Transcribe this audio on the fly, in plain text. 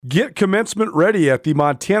Get commencement ready at the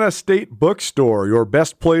Montana State Bookstore, your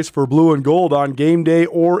best place for blue and gold on game day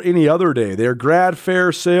or any other day. Their grad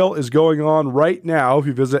fair sale is going on right now if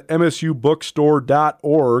you visit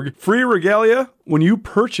msubookstore.org. Free regalia when you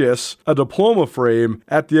purchase a diploma frame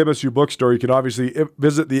at the MSU Bookstore. You can obviously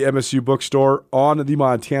visit the MSU Bookstore on the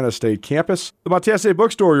Montana State campus. The Montana State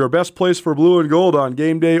Bookstore, your best place for blue and gold on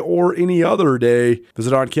game day or any other day.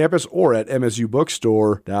 Visit on campus or at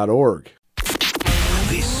msubookstore.org.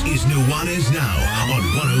 This is Nuanez Now on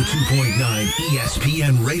 102.9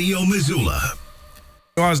 ESPN Radio Missoula.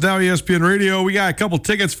 Nuanez Now, ESPN Radio. We got a couple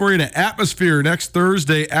tickets for you to Atmosphere next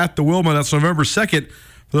Thursday at the Wilma. That's November 2nd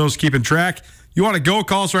for those keeping track. You want to go,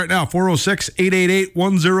 call us right now,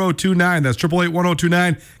 406-888-1029. That's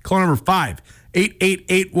 888-1029. Call number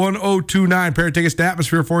 5-888-1029. Pair of tickets to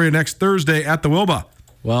Atmosphere for you next Thursday at the Wilma.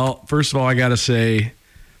 Well, first of all, I got to say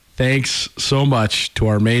thanks so much to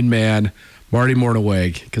our main man, Marty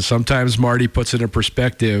Mornaweg, because sometimes Marty puts it in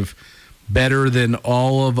perspective better than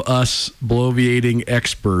all of us bloviating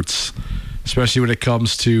experts, especially when it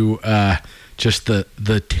comes to just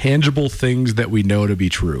the tangible things that we know to be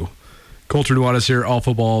true. Colter Nuanez here, all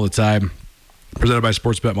football all the time, presented by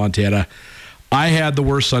Sportsbet Montana. I had the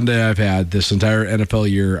worst Sunday I've had this entire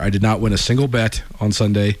NFL year. I did not win a single bet on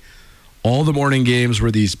Sunday. All the morning games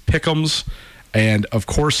were these pick'ems. And, of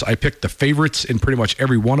course, I picked the favorites in pretty much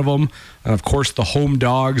every one of them. And, of course, the home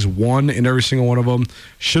dogs won in every single one of them.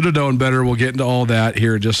 Should have known better. We'll get into all that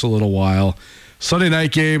here in just a little while. Sunday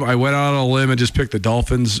night game, I went out on a limb and just picked the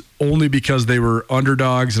Dolphins only because they were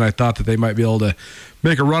underdogs, and I thought that they might be able to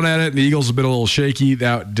make a run at it. And the Eagles have been a little shaky.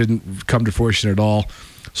 That didn't come to fruition at all.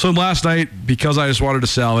 So last night, because I just wanted to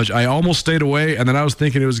salvage, I almost stayed away, and then I was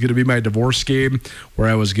thinking it was going to be my divorce game where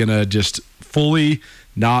I was going to just fully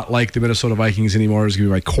not like the Minnesota Vikings anymore. It was going to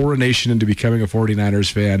be my coronation into becoming a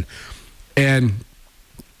 49ers fan. And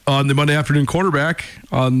on the Monday afternoon quarterback,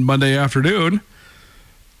 on Monday afternoon,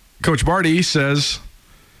 Coach Marty says,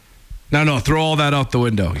 no, throw all that out the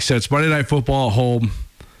window. He said, it's Monday Night Football at home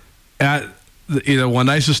at one of the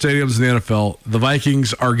nicest stadiums in the NFL. The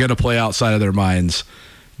Vikings are going to play outside of their minds.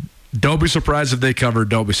 Don't be surprised if they cover.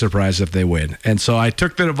 Don't be surprised if they win. And so I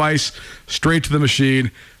took that advice straight to the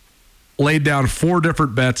machine, laid down 4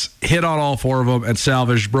 different bets, hit on all 4 of them, and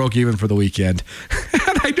salvaged, broke even for the weekend.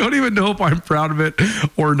 And I don't even know if I'm proud of it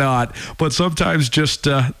or not. But sometimes just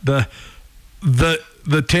the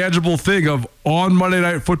tangible thing of on Monday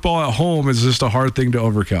Night Football at home is just a hard thing to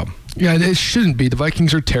overcome. Yeah, it shouldn't be. The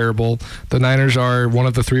Vikings are terrible. The Niners are one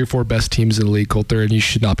of the 3 or 4 best teams in the league, Colter, and you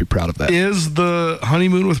should not be proud of that. Is the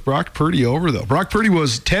honeymoon with Brock Purdy over, though? Brock Purdy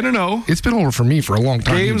was 10-0. It's been over for me for a long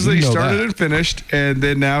time. Games that he started and finished, and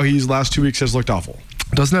then now he's last 2 weeks has looked awful.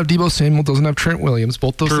 Doesn't have Deebo Samuel, doesn't have Trent Williams.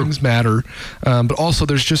 Both those things matter. But also,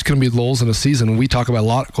 there's just going to be lulls in a season. We talk about a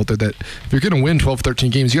lot, Colter, that if you're going to win 12,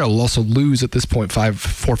 13 games, you got to also lose at this point 4,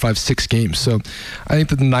 5, 6 games. So I think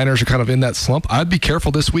that the Niners are kind of in that slump. I'd be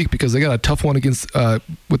careful this week because they got a tough one against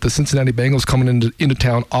with the Cincinnati Bengals coming into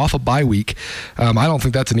town off a bye week. I don't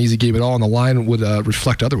think that's an easy game at all, and the line would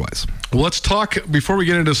reflect otherwise. Well, let's talk, before we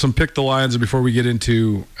get into some pick the lines and before we get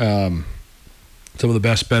into some of the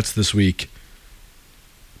best bets this week,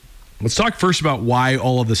 let's talk first about why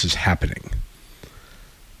all of this is happening.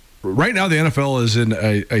 Right now, the NFL is in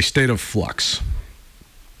a state of flux.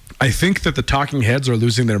 I think that the talking heads are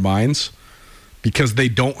losing their minds because they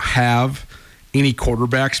don't have any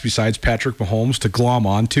quarterbacks besides Patrick Mahomes to glom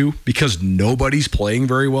onto because nobody's playing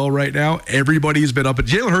very well right now. Everybody's been up.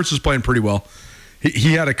 Jalen Hurts is playing pretty well.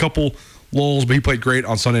 He had a couple lulls, but he played great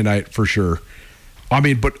on Sunday night for sure. I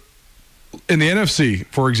mean, but in the NFC,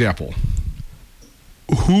 for example,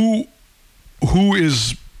 who's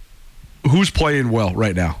playing well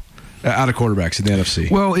right now out of quarterbacks in the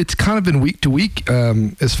NFC? Well, it's kind of been week to week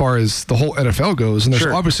as far as the whole NFL goes, and there's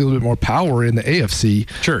obviously a little bit more power in the AFC.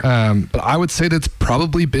 Sure. But I would say that's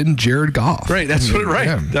probably been Jared Goff. Right. That's what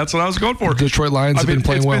That's what I was going for. The Detroit Lions have been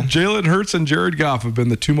playing well. Jalen Hurts and Jared Goff have been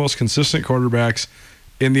the 2 most consistent quarterbacks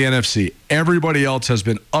in the NFC. Everybody else has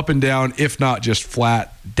been up and down, if not just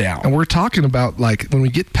flat down. And we're talking about, like, when we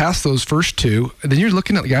get past those first 2, then you're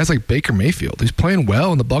looking at guys like Baker Mayfield. He's playing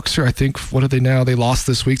well, and the Bucs are, I think, what are they now? They lost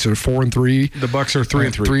this week, so they're 4-3. The Bucs are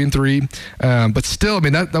 3-3. 3-3. But still, I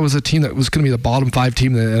mean, that was a team that was going to be the bottom 5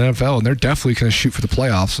 team in the NFL, and they're definitely going to shoot for the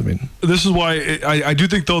playoffs. I mean, this is why I do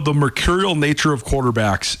think, though, the mercurial nature of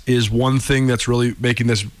quarterbacks is one thing that's really making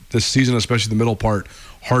this season, especially the middle part,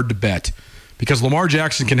 hard to bet. Because Lamar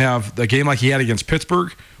Jackson can have a game like he had against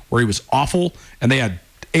Pittsburgh where he was awful and they had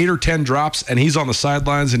 8 or 10 drops and he's on the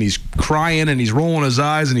sidelines and he's crying and he's rolling his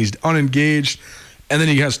eyes and he's unengaged. And then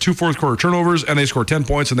he has 2 fourth-quarter turnovers and they score 10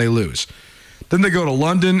 points and they lose. Then they go to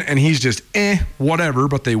London, and he's just whatever,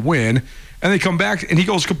 but they win. And they come back, and he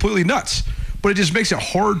goes completely nuts. But it just makes it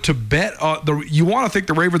hard to bet. You want to think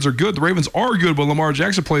the Ravens are good. The Ravens are good when Lamar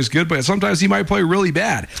Jackson plays good, but sometimes he might play really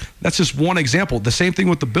bad. That's just one example. The same thing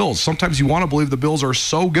with the Bills. Sometimes you want to believe the Bills are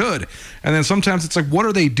so good. And then sometimes it's like, what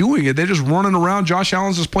are they doing? Are they just running around? Josh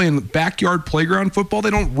Allen's just playing backyard playground football.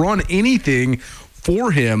 They don't run anything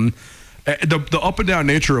for him. The up and down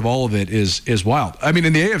nature of all of it is wild. I mean,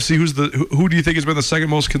 in the AFC, who do you think has been the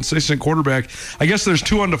second most consistent quarterback? I guess there's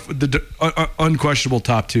two unquestionable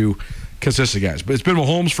top two consistent guys, but it's been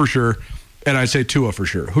Mahomes for sure, and I'd say Tua for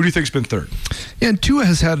sure. Who do you think's been third? Yeah, and Tua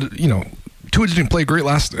has had, Tua didn't play great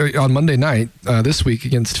on Monday night this week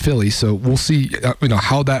against Philly, so we'll see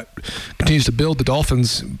how that continues to build. The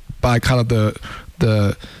Dolphins, by kind of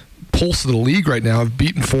the pulse of the league right now, have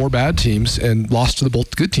beaten 4 bad teams and lost to the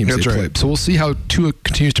both good teams they played. So we'll see how Tua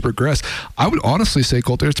continues to progress. I would honestly say,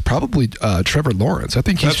 Colter, it's probably Trevor Lawrence. I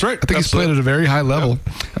think he's played at a very high level.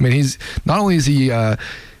 Yeah. I mean, he's not only is he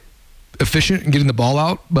efficient in getting the ball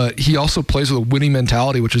out, but he also plays with a winning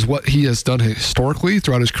mentality, which is what he has done historically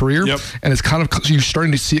throughout his career. Yep. And it's kind of, you're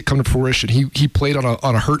starting to see it come to fruition. He played on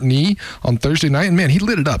a hurt knee on Thursday night, and man, he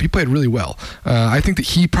lit it up. He played really well. I think that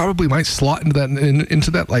he probably might slot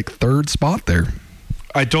into that like third spot there.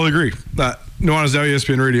 I totally agree. Nuanez Now,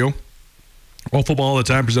 ESPN Radio. All football all the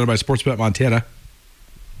time, presented by Sportsbet Montana.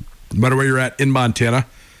 No matter where you're at in Montana,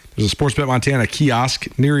 there's a Sportsbet Montana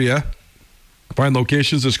kiosk near you. Find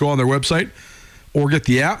locations, just go on their website or get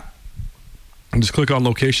the app and just click on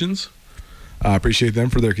locations. I appreciate them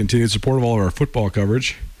for their continued support of all of our football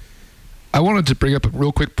coverage. I wanted to bring up a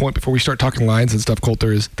real quick point before we start talking lines and stuff,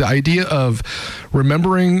 Colter, is the idea of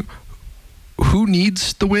remembering who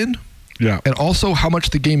needs the win and also how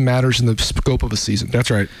much the game matters in the scope of a season. That's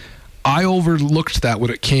right. I overlooked that when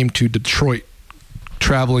it came to Detroit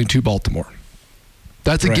traveling to Baltimore.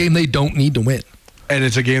 That's a game they don't need to win. And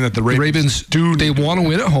it's a game that the Ravens do. They want to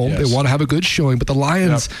win at home. Yes. They want to have a good showing, but the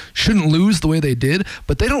Lions shouldn't lose the way they did.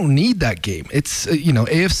 But they don't need that game. It's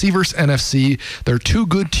AFC versus NFC. They're two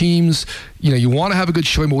good teams. You want to have a good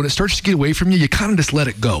showing, but when it starts to get away from you, you kind of just let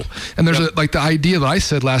it go. And there's the idea that I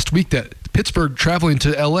said last week that Pittsburgh traveling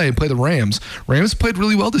to LA and play the Rams. Rams played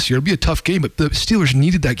really well this year. It'll be a tough game, but the Steelers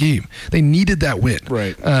needed that game. They needed that win.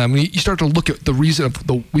 Right. You start to look at the reason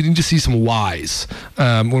we need to see some whys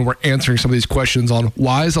when we're answering some of these questions on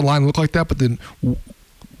why does the line look like that, but then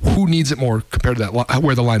who needs it more compared to that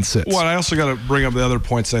where the line sits. Well, I also got to bring up the other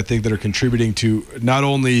points I think that are contributing to not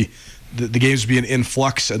only the games being in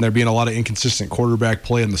flux and there being a lot of inconsistent quarterback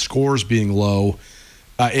play and the scores being low.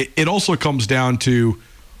 It also comes down to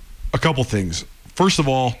a couple things. First of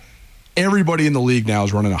all, everybody in the league now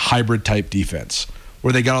is running a hybrid type defense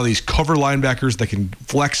where they got all these cover linebackers that can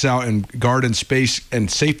flex out and guard in space and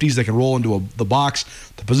safeties that can roll into the box.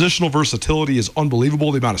 The positional versatility is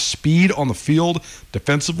unbelievable. The amount of speed on the field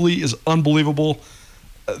defensively is unbelievable.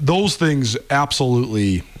 Those things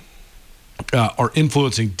absolutely are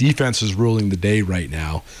influencing defenses ruling the day right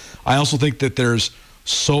now. I also think that there's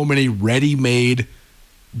so many ready-made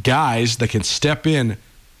guys that can step in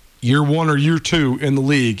year one or year two in the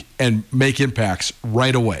league and make impacts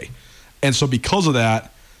right away. And so because of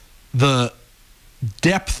that, the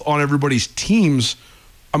depth on everybody's teams,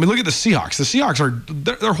 I mean, look at the Seahawks. The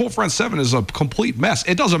Seahawks their whole front seven is a complete mess.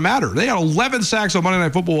 It doesn't matter. They had 11 sacks on Monday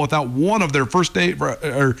Night Football without one of their first day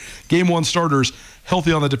or game one starters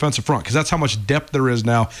healthy on the defensive front, because that's how much depth there is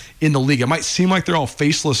now in the league. It might seem like they're all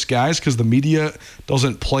faceless guys because the media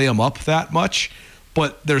doesn't play them up that much,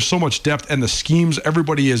 but there's so much depth, and the schemes,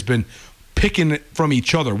 everybody has been picking from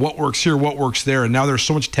each other. What works here, what works there, and now there's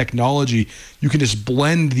so much technology. You can just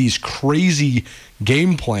blend these crazy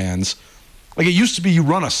game plans. Like it used to be you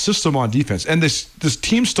run a system on defense, and this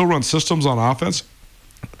team still runs systems on offense.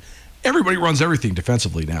 Everybody runs everything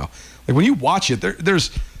defensively now. Like when you watch it,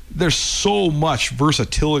 there's so much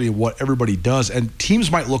versatility in what everybody does, and teams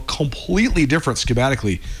might look completely different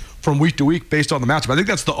schematically from week to week based on the matchup. I think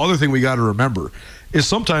that's the other thing we got to remember is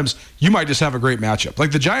sometimes you might just have a great matchup.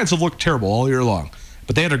 Like the Giants have looked terrible all year long,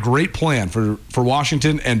 but they had a great plan for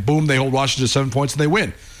Washington, and boom, they hold Washington to 7 points and they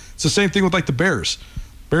win. It's the same thing with like the Bears.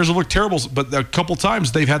 Bears have looked terrible, but a couple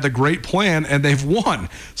times they've had the great plan and they've won.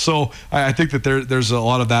 So I think that there's a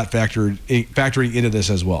lot of that factoring into this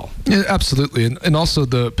as well. Yeah, absolutely. And also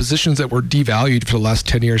the positions that were devalued for the last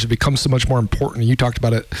 10 years have become so much more important. You talked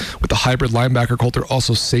about it with the hybrid linebacker culture.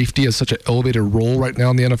 Also, safety is such an elevated role right now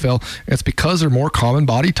in the NFL. And it's because they're more common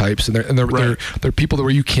body types, and they're people where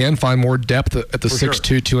you can find more depth at the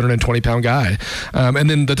 6'2", 220-pound guy. And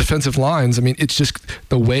then the defensive lines, I mean, it's just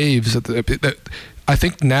the waves that I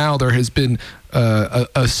think now there has been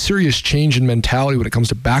a serious change in mentality when it comes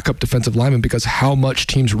to backup defensive linemen because how much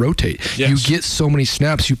teams rotate. Yes. You get so many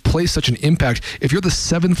snaps. You play such an impact. If you're the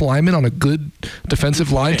 7th lineman on a good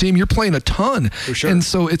defensive line team, you're playing a ton. For sure. And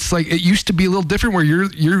so it's like it used to be a little different where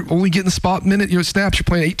you're only getting spot minute snaps. You're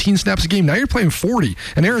playing 18 snaps a game. Now you're playing 40.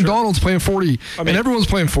 And Aaron Donald's playing 40. And everyone's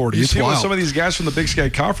playing 40. You it's see wild. with some of these guys from the Big Sky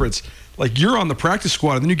Conference, like you're on the practice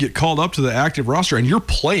squad and then you get called up to the active roster and you're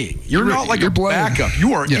playing. You're not like a backup.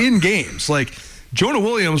 You are in games. Like Jonah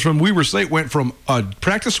Williams from Weber State went from a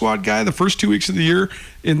practice squad guy the first 2 weeks of the year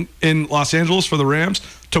in Los Angeles for the Rams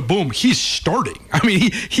to boom, he's starting. I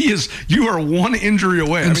mean, he is. You are one injury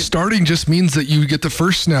away. And starting just means that you get the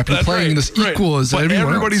first snap. You're playing this equal as everyone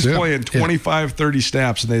everybody's else. playing 25, 30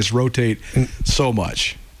 snaps, and they just rotate so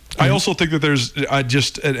much. I also think that there's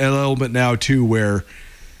just an element now, too, where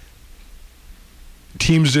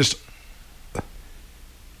teams just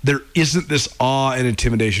 – there isn't this awe and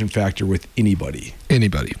intimidation factor with anybody.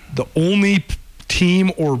 The only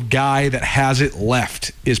team or guy that has it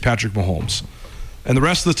left is Patrick Mahomes. And the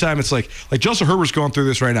rest of the time, it's like Justin Herbert's going through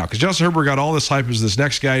this right now because Justin Herbert got all this hype as this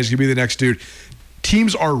next guy. He's going to be the next dude.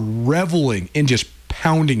 Teams are reveling in just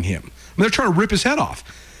pounding him. I mean, they're trying to rip his head off.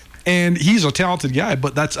 And he's a talented guy,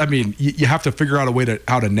 but you have to figure out a way to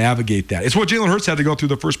how to navigate that. It's what Jalen Hurts had to go through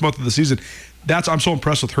the first month of the season. I'm so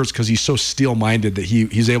impressed with Hurts because he's so steel-minded that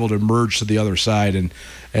he's able to merge to the other side.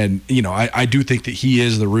 And I do think that he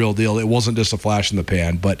is the real deal. It wasn't just a flash in the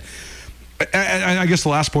pan. But I guess the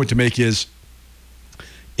last point to make is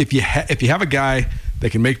if you have a guy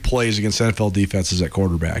that can make plays against NFL defenses at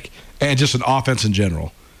quarterback and just an offense in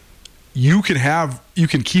general, you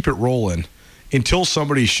can keep it rolling until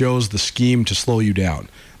somebody shows the scheme to slow you down.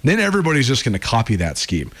 Then everybody's just going to copy that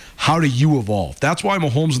scheme. How do you evolve? That's why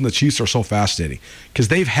Mahomes and the Chiefs are so fascinating because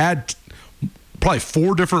they've had probably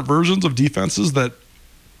 4 different versions of defenses that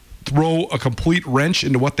throw a complete wrench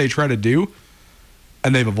into what they try to do,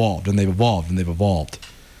 and they've evolved, and they've evolved, and they've evolved.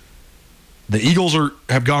 The Eagles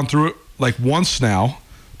have gone through it like once now.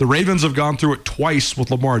 The Ravens have gone through it twice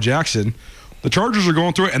with Lamar Jackson. The Chargers are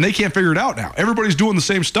going through it, and they can't figure it out now. Everybody's doing the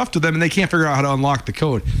same stuff to them, and they can't figure out how to unlock the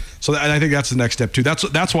code. So I think that's the next step, too.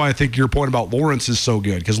 That's why I think your point about Lawrence is so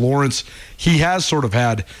good, because Lawrence, he has sort of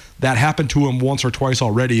had that happen to him once or twice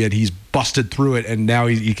already, and he's busted through it, and now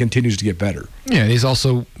he continues to get better. Yeah, and he's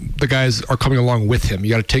also, the guys are coming along with him.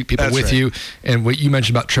 You got to take people with you. And what you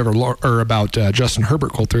mentioned about Justin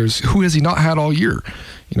Herbert, Colter, is who has he not had all year?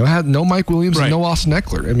 Had no Mike Williams and no Austin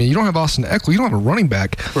Eckler. I mean, you don't have Austin Eckler. You don't have a running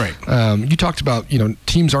back. Right. You talked about,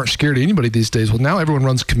 teams aren't scared of anybody these days. Well, now everyone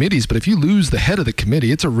runs committees, but if you lose the head of the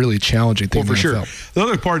committee, it's a really challenging thing. Well, for sure. The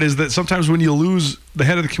other part is that sometimes when you lose the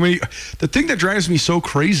head of the committee, the thing that drives me so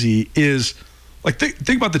crazy is, like,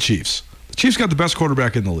 think about the Chiefs. The Chiefs got the best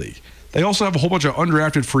quarterback in the league. They also have a whole bunch of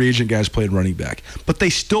undrafted free agent guys playing running back. But they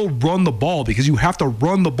still run the ball because you have to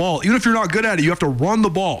run the ball. Even if you're not good at it, you have to run the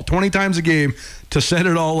ball 20 times a game to set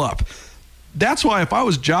it all up. That's why if I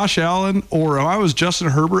was Josh Allen or if I was Justin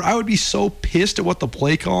Herbert, I would be so pissed at what the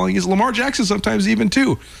play calling is. Lamar Jackson sometimes even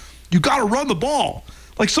too. You got to run the ball.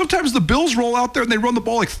 Like sometimes the Bills roll out there and they run the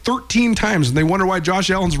ball like 13 times and they wonder why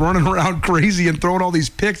Josh Allen's running around crazy and throwing all these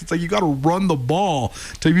picks. It's like you got to run the ball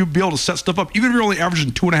to be able to set stuff up, even if you're only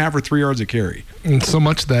averaging 2.5 or 3 yards a carry. And so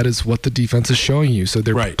much of that is what the defense is showing you. So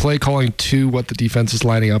they're play calling to what the defense is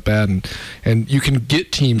lining up at, and you can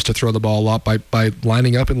get teams to throw the ball a lot by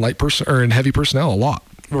lining up in in heavy personnel a lot.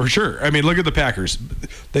 For sure. I mean, look at the Packers.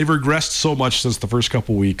 They've regressed so much since the first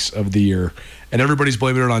couple weeks of the year, and everybody's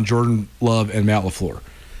blaming it on Jordan Love and Matt LaFleur.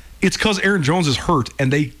 It's because Aaron Jones is hurt,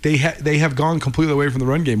 and they have gone completely away from the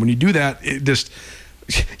run game. When you do that,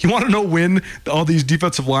 you want to know when all these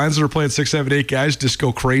defensive lines that are playing 6, 7, 8 guys just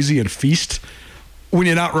go crazy and feast? When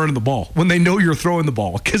you're not running the ball, when they know you're throwing the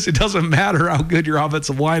ball, because it doesn't matter how good your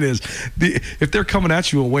offensive line is. If they're coming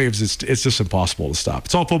at you in waves, it's just impossible to stop.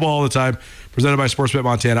 It's all football all the time. Presented by Sportsbet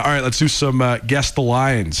Montana. All right, let's do some Guess the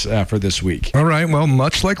Lines for this week. All right, well,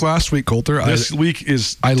 much like last week, Colter. This week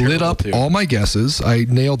is I lit up all my guesses. I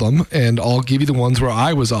nailed them, and I'll give you the ones where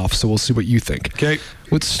I was off, so we'll see what you think. Okay.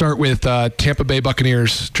 Let's start with Tampa Bay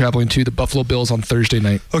Buccaneers traveling to the Buffalo Bills on Thursday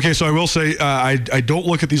night. Okay, so I will say I don't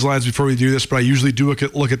look at these lines before we do this, but I usually do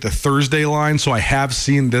look at the Thursday line, so I have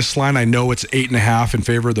seen this line. I know it's 8.5 in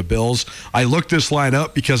favor of the Bills. I looked this line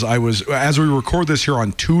up because as we record this here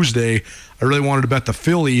on Tuesday, I really wanted to bet the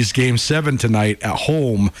Phillies Game 7 tonight at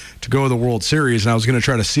home to go to the World Series, and I was going to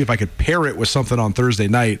try to see if I could pair it with something on Thursday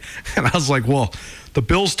night. And I was like, well, The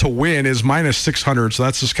Bills to win is minus 600, so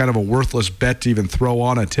that's just kind of a worthless bet to even throw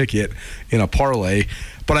on a ticket in a parlay.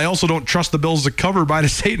 But I also don't trust the Bills to cover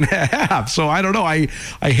minus 8.5. So I don't know. I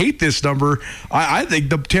hate this number. I think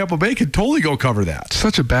the Tampa Bay could totally go cover that.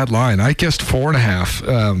 Such a bad line. I guessed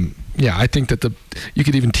 4.5. Yeah, I think that you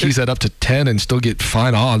could even tease that up to 10 and still get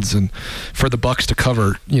fine odds, and for the Bucs to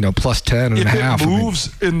cover, plus 10 and a half. If it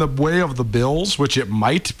moves in the way of the Bills, which it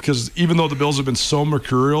might, because even though the Bills have been so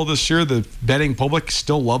mercurial this year, the betting public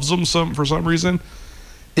still loves them for some reason.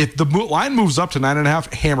 If the line moves up to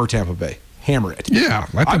 9.5, hammer Tampa Bay. Hammer it. Yeah,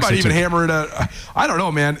 I might even hammer it I don't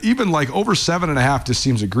know, man. Even like over 7.5 just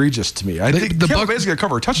seems egregious to me. I think Tampa Bay's going to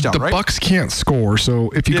cover a touchdown, right? The Bucs can't score, so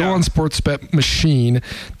if you go on Sportsbet Machine,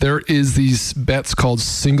 there is these bets called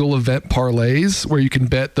single event parlays where you can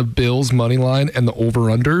bet the Bills money line and the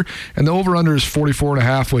over/under, and the over/under is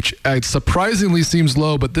 44.5, which surprisingly seems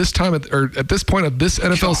low, but at this point of this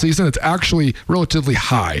NFL season, it's actually relatively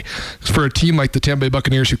high for a team like the Tampa Bay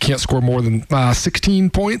Buccaneers who can't score more than 16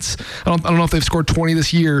 points. I don't know if they've scored 20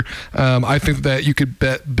 this year. I think that you could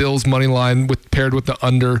bet Bills money line paired with the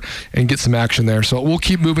under and get some action there. So we'll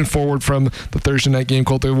keep moving forward from the Thursday night game,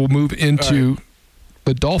 Colter. We'll move into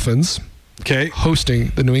the Dolphins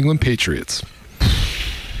hosting the New England Patriots.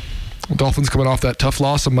 Dolphins coming off that tough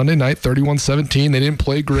loss on Monday night, 31-17. They didn't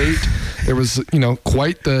play great. There was,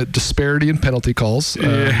 quite the disparity in penalty calls.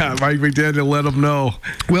 Mike McDaniel let them know.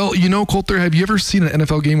 Well, Colter, have you ever seen an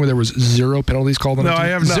NFL game where there was 0 penalties called on a team? No, I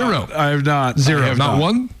have not. 0. I have not. 0. Not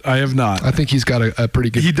one? I have not. I think he's got a pretty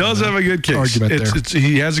good He does have a good case. Argument there.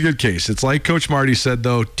 He has a good case. It's like Coach Marty said,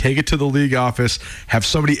 though, take it to the league office, have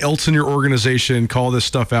somebody else in your organization call this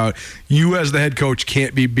stuff out. You as the head coach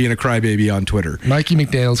can't be being a crybaby on Twitter. Mikey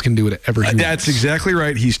McDaniels can do whatever he wants. That's exactly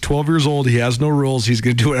right. He's 12 years old. He has no rules. He's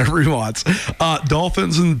going to do whatever he wants.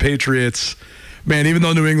 Dolphins and Patriots. Man, even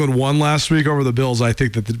though New England won last week over the Bills, I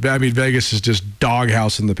think that Vegas is just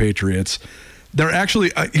doghousing the Patriots. They're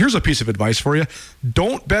actually here's a piece of advice for you.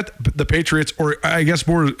 Don't bet the Patriots, or I guess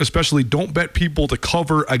more especially, don't bet people to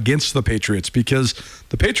cover against the Patriots, because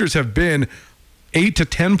the Patriots have been 8 to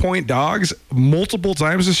 10 point dogs multiple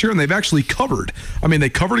times this year, and they've actually covered. I mean, they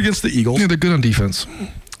covered against the Eagles. Yeah, they're good on defense.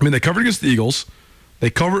 I mean, they covered against the Eagles.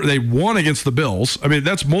 They won against the Bills. I mean,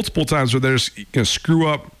 that's multiple times where they're just going to screw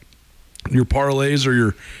up your parlays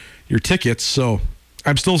or your tickets. So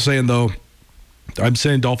I'm still saying, though, I'm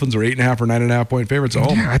saying Dolphins are 8.5 or 9.5 point favorites at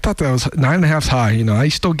home. Yeah, I thought that was 9.5 high. I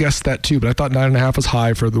still guessed that too, but I thought 9.5 was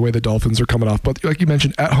high for the way the Dolphins are coming off. But like you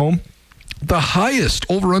mentioned, at home, the highest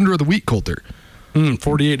over/under of the week, Colter.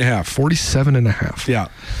 48.5. 47.5. Yeah.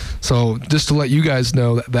 So just to let you guys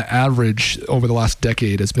know, that the average over the last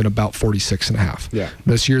decade has been about 46.5. Yeah.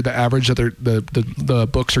 This year, the average that the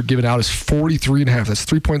books are giving out is 43.5. That's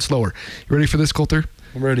 3 points lower. You ready for this, Colter?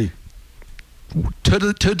 I'm ready.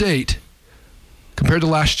 To date, compared to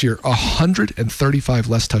last year, 135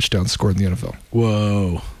 less touchdowns scored in the NFL.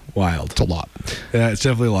 Whoa. Wild. It's a lot. Yeah, it's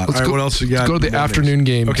definitely a lot. All right, what else you got? Let's go to the afternoon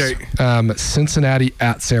games. Okay. Cincinnati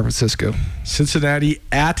at San Francisco. Cincinnati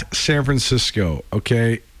at San Francisco.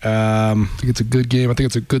 Okay. I think it's a good game. I think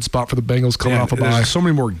it's a good spot for the Bengals coming off a bye. There's so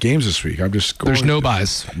many more games this week. I'm just There's no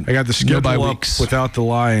buys. I got the schedule up without the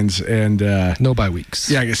lines, and no bye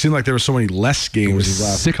weeks. Yeah, it seemed like there were so many less games these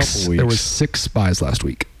last couple weeks. There was 6 buys last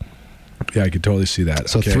week. Yeah, I could totally see that.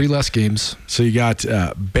 So 3 less games. So you got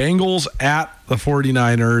Bengals at the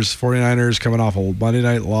 49ers. 49ers coming off a Monday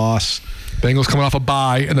night loss. Bengals coming off a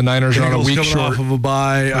bye, and the Niners are on a week coming short. Off of a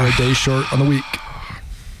bye. Or a day short on the week.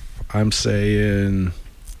 I'm saying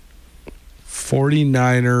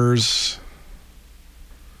 49ers.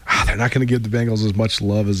 They're not going to give the Bengals as much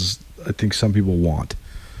love as I think some people want. I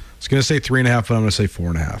was going to say 3.5, but I'm going to say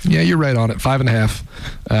 4.5. Yeah, you're right on it. 5.5.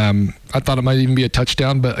 I thought it might even be a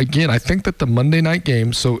touchdown, but again, I think that the Monday night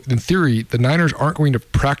game. So in theory, the Niners aren't going to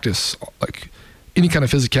practice like any kind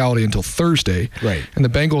of physicality until Thursday, right? And the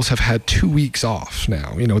Bengals have had 2 weeks off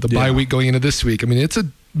now. With the bye week going into this week. I mean, it's a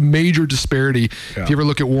major disparity. Yeah. If you ever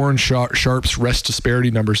look at Warren Sharp's rest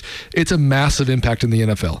disparity numbers, it's a massive impact in the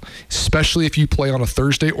NFL, especially if you play on a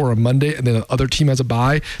Thursday or a Monday and then the other team has a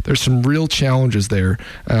bye. There's some real challenges there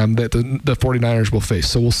that the 49ers will face.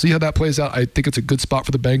 So we'll see how that plays out. I think it's a good spot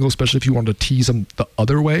for the Bengals, especially if you want to tease them the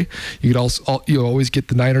other way. You could always get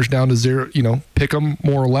the Niners down to 0, pick them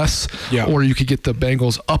more or less, or you could get the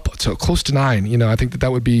Bengals up to close to 9. I think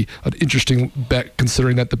that would be an interesting bet,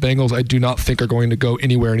 considering that the Bengals I do not think are going to go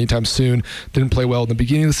anywhere anytime soon. Didn't play well in the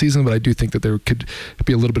beginning of the season, but I do think that there could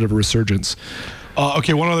be a little bit of a resurgence.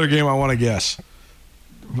 Okay, one other game I want to guess.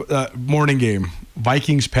 Morning game,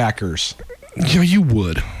 Vikings-Packers. You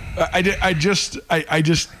would. I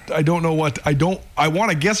don't know what I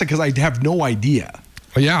want to guess it because I have no idea.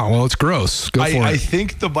 Yeah, well, it's gross. Go for it. I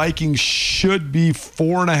think the Vikings should be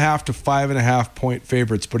 4.5 to 5.5 point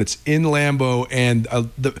favorites, but it's in Lambeau, and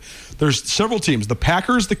there's several teams: the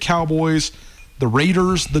Packers, the Cowboys, the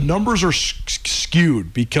Raiders. The numbers are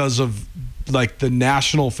skewed because of like the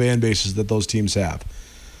national fan bases that those teams have.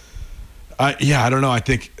 I don't know. I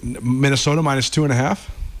think Minnesota -2.5.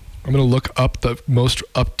 I'm going to look up the most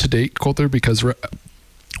up-to-date Colter because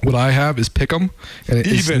what I have is Pick'em, and it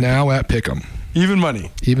is now at Pick'em. Even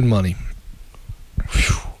money.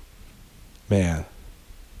 Whew. Man.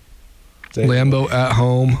 Lambeau at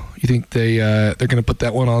home. You think they're going to put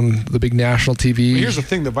that one on the big national TV? But here's the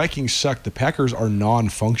thing: the Vikings suck. The Packers are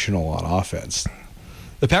non-functional on offense.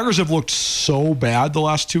 The Packers have looked so bad the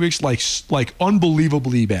last 2 weeks, like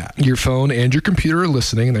unbelievably bad. Your phone and your computer are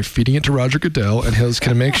listening, and they're feeding it to Roger Goodell, and he's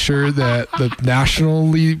going to make sure that the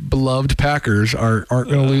nationally beloved Packers aren't going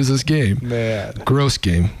to lose this game. Man, gross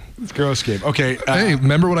game. It's a gross game. Okay. Hey,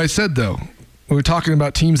 remember what I said though? We were talking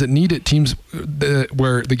about teams that need it, teams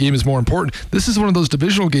where the game is more important. This is one of those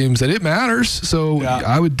divisional games that it matters. So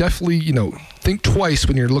I would definitely, think twice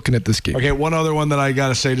when you're looking at this game. Okay, one other one that I got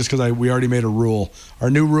to say, just because we already made a rule. Our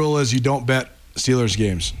new rule is you don't bet Steelers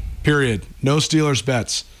games. Period. No Steelers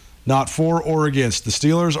bets. Not for or against. The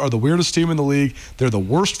Steelers are the weirdest team in the league. They're the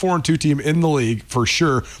worst 4-2 team in the league for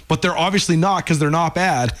sure, but they're obviously not because they're not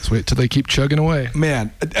bad. Let's wait till they keep chugging away.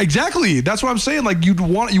 Man, exactly. That's what I'm saying. Like you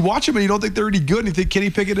watch them and you don't think they're any good, and you think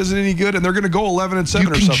Kenny Pickett isn't any good, and they're going to go 11-7 or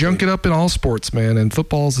something. You can junk it up in all sports, man, and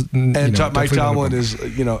football's. And Mike Tomlin is,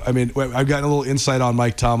 I've gotten a little insight on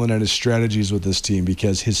Mike Tomlin and his strategies with this team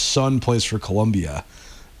because his son plays for Columbia,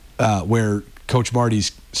 where Coach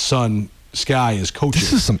Marty's son Sky is coaching.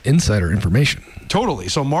 This is some insider information. Totally.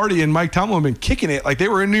 So Marty and Mike Tomlin have been kicking it like they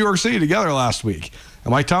were in New York City together last week.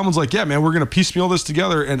 And Mike Tomlin's like, yeah, man, we're going to piecemeal this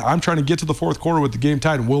together, and I'm trying to get to the fourth quarter with the game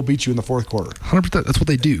tied, and we'll beat you in the fourth quarter. 100%. That's what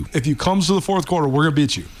they do. If you comes to the fourth quarter, we're going to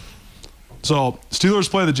beat you. So Steelers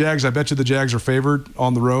play the Jags. I bet you the Jags are favored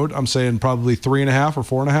on the road. I'm saying probably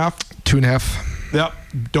 3.5 or 4.5. 2.5. Yep.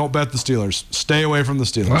 Don't bet the Steelers. Stay away from the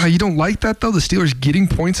Steelers. Wow, you don't like that, though? The Steelers getting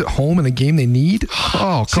points at home in a game they need?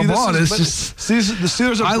 Oh, come on. The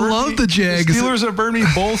Steelers have I love the Jags. The Steelers have burned me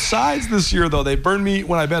both sides this year, though. They burned me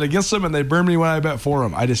when I bet against them, and they burned me when I bet for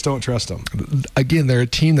them. I just don't trust them. Again, they're a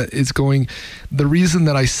team that is going – the reason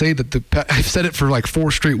that I say that I've said it for like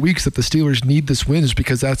 4 straight weeks that the Steelers need this win is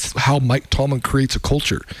because that's how Mike Tomlin creates a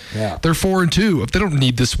culture. Yeah. They're 4-2. If they don't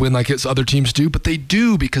need this win like it's other teams do, but they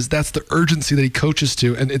do because that's the urgency that he coaches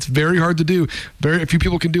to, and it's very hard to do. Very few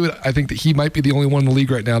people can do it. I think that he might be the only one in the league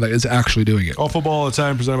right now that is actually doing it. All football all the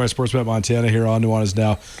time, presented by Sportsbet Montana here on Nuanez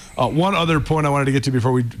Now. One other point I wanted to get to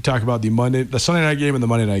before we talk about the Sunday night game and the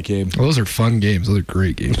Monday night game. Well, those are fun games. Those are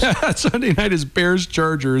great games. Sunday night is Bears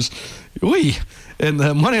Chargers. And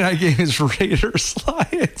the Monday night game is Raiders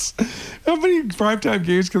Lions. How many primetime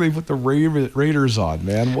games can they put the Raiders on,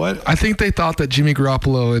 man? What? I think they thought that Jimmy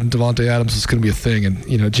Garoppolo and Devontae Adams was going to be a thing.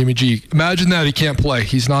 And, Jimmy G, imagine that. He can't play.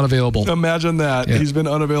 He's not available. Imagine that. Yeah. He's been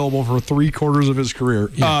unavailable for 3/4 of his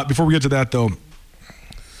career. Yeah. Before we get to that, though,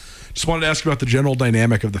 just wanted to ask about the general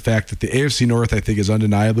dynamic of the fact that the AFC North, I think, is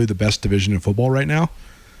undeniably the best division in football right now.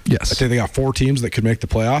 Yes. I think they got 4 teams that could make the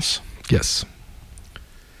playoffs. Yes.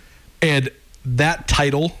 And that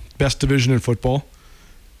title, best division in football,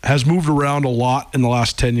 has moved around a lot in the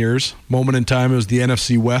last 10 years. Moment in time, it was the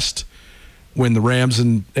NFC West when the Rams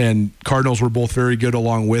and Cardinals were both very good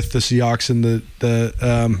along with the Seahawks and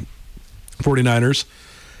the 49ers.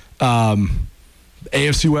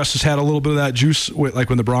 AFC West has had a little bit of that juice, like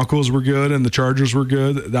when the Broncos were good and the Chargers were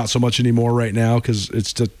good. Not so much anymore right now because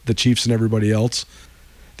it's the Chiefs and everybody else.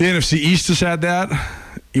 The NFC East has had that.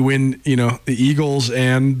 You win, the Eagles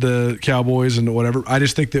and the Cowboys and whatever. I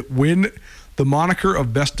just think that when the moniker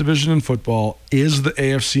of best division in football is the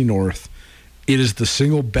AFC North, it is the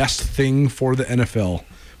single best thing for the NFL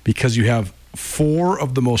because you have 4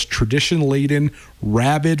 of the most tradition-laden,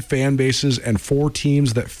 rabid fan bases and 4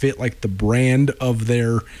 teams that fit like the brand of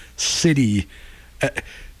their city.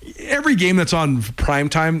 Every game that's on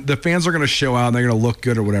primetime, the fans are going to show out and they're going to look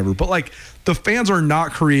good or whatever. But, like, the fans are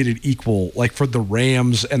not created equal, like, for the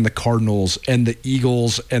Rams and the Cardinals and the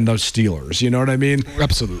Eagles and the Steelers. You know what I mean?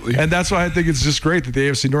 Absolutely. And that's why I think it's just great that the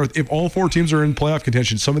AFC North, if all 4 teams are in playoff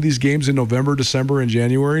contention, some of these games in November, December, and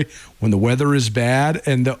January, when the weather is bad,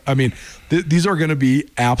 and these are going to be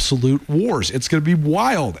absolute wars. It's going to be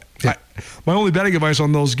wild. Yeah. My only betting advice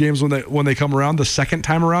on those games when they come around the second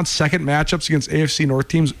time around, second matchups against AFC North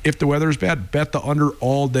teams, if the weather is bad, bet the under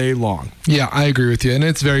all day long. Yeah, I agree with you, and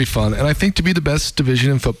it's very fun. And I think to be the best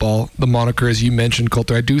division in football, the moniker, as you mentioned,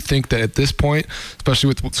 Colter, I do think that at this point, especially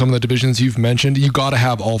with some of the divisions you've mentioned, you got to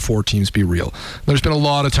have all 4 teams be real. There's been a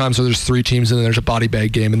lot of times where there's 3 teams and then there's a body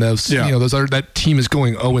bag game, and that team is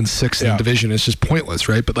going 0-6 in the division. It's just pointless,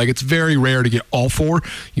 right? But it's very rare to get all 4.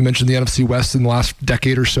 You mentioned the NFC West in the last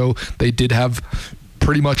decade or so. They did have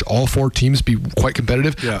pretty much all 4 teams be quite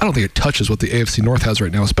competitive. Yeah. I don't think it touches what the AFC North has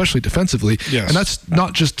right now, especially defensively. Yes. And that's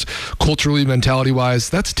not just culturally, mentality-wise.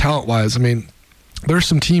 That's talent-wise. I mean, there's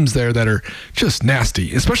some teams there that are just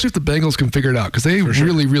nasty, especially if the Bengals can figure it out, because they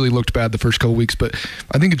really, really looked bad the first couple weeks. But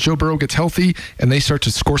I think if Joe Burrow gets healthy and they start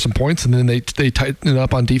to score some points and then they tighten it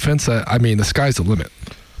up on defense, I mean, the sky's the limit.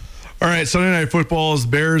 All right, Sunday Night Football is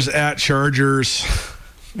Bears at Chargers.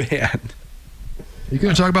 Man. You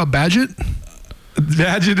going to talk about Badgett?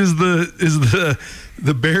 Badgett is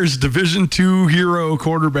the Bears Division II hero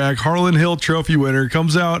quarterback, Harlan Hill Trophy winner,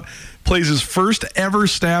 comes out, plays his first ever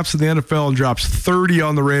snaps in the NFL and drops 30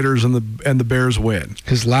 on the Raiders, and the Bears win.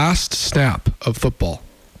 His last snap of football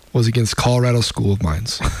was against Colorado School of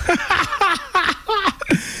Mines.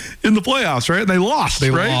 In the playoffs, right? And they lost.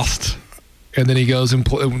 They lost. And then he goes and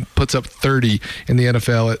puts up 30 in the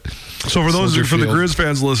NFL. So for the Grizz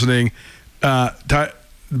fans listening,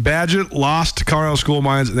 Badgett lost to Colorado School of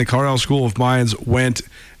Mines, and the Colorado School of Mines went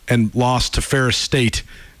and lost to Ferris State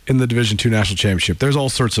in the Division II National Championship. There's all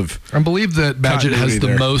sorts of... I believe that Badgett has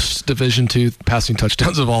the most Division II passing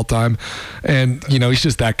touchdowns of all time, and he's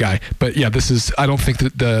just that guy. But yeah, this is... I don't think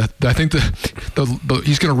that I think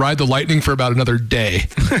he's going to ride the lightning for about another day.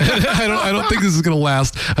 I don't think this is going to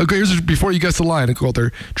last. Okay, before you guess the line,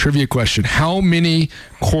 Colter, trivia question: how many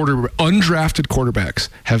undrafted quarterbacks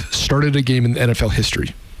have started a game in NFL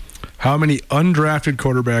history? How many undrafted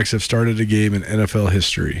quarterbacks have started a game in NFL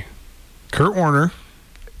history? Kurt Warner.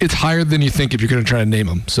 It's higher than you think if you're going to try to name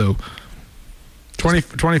them. So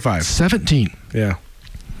 25. 17. Yeah.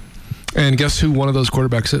 And guess who one of those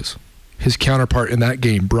quarterbacks is? His counterpart in that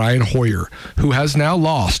game, Brian Hoyer, who has now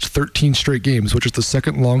lost 13 straight games, which is the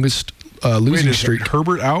second longest losing streak.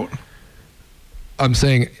 Herbert out? I'm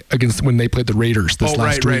saying against when they played the Raiders this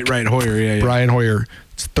last week. Right. Hoyer, yeah. Brian Hoyer.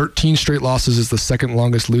 It's 13 straight losses is the second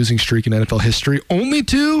longest losing streak in NFL history. Only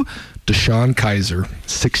to Deshaun Kaiser,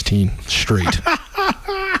 16 straight.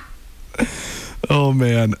 Oh,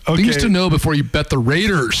 man. Okay. Things to know before you bet the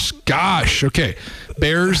Raiders. Gosh. Okay.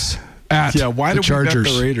 Bears at why the do Chargers. We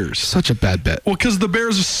bet the Raiders? Such a bad bet. Well, because the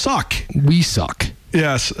Bears suck. We suck.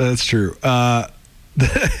 Yes, that's true.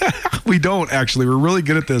 We don't, actually. We're really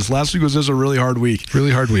good at this. Last week was just a really hard week.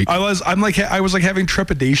 Really hard week. I was having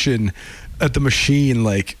trepidation at the machine.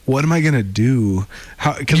 Like, what am I going to do?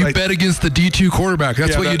 You bet against the D2 quarterback.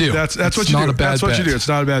 That's what you do. That's what you do. That's what you do. It's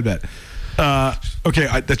not a bad bet.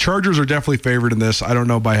 Okay, the Chargers are definitely favored in this. I don't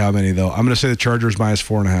know by how many, though. I'm going to say the Chargers minus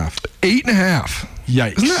 4.5. 8.5.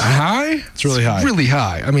 Yikes. Isn't that high? It's really high. Really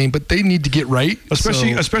high. I mean, but they need to get right.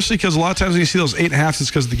 Especially because a lot of times when you see those 8.5s, it's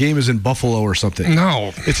because the game is in Buffalo or something.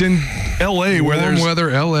 No. It's in L.A. where there's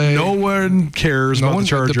weather, L.A. No one cares about the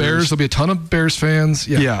Chargers. The Bears, there'll be a ton of Bears fans.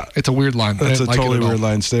 Yeah. It's a weird line. That's a totally weird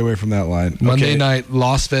line. Stay away from that line. Monday night,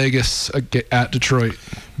 Las Vegas at Detroit.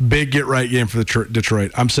 Big get-right game for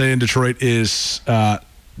Detroit. I'm saying Detroit is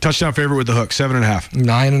touchdown favorite with the hook, 7.5.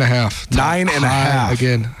 9.5.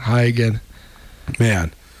 9.5. High again.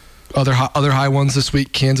 Man. Other high ones this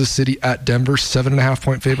week: Kansas City at Denver,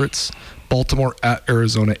 7.5-point favorites. Baltimore at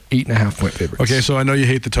Arizona, 8.5-point favorites. Okay, so I know you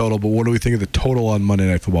hate the total, but what do we think of the total on Monday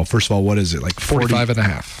Night Football? First of all, what is it? Like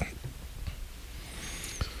 45.5.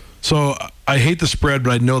 So I hate the spread,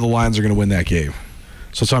 but I know the Lions are going to win that game.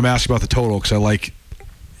 So I'm asking about the total because I like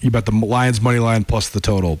you bet the Lions money line plus the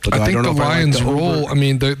total. But I think don't know the Lions roll. I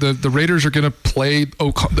mean, the Raiders are going to play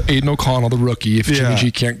Aiden O'Connell, the rookie, if Jimmy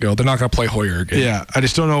G can't go. They're not going to play Hoyer again. Yeah, I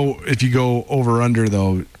just don't know if you go over under,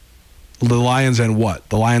 though. The Lions and what?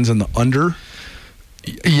 The Lions and the under?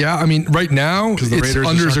 Yeah, I mean, right now it's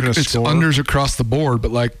unders across the board.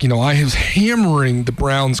 But I was hammering the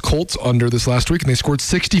Browns Colts under this last week, and they scored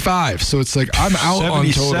 65. So it's like I'm out on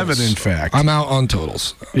totals. 77, in fact. I'm out on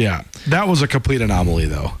totals. Yeah, that was a complete anomaly,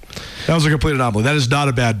 though. That was a complete anomaly. That is not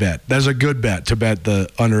a bad bet. That is a good bet to bet the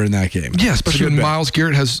under in that game. Yeah, especially when Myles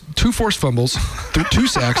Garrett has 2 forced fumbles, 2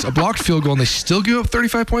 sacks, a blocked field goal, and they still give up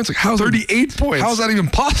 35 points. Like 38 points. How is that even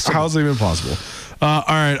possible? How is that even possible? All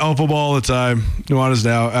right, all football all the time. Nuanez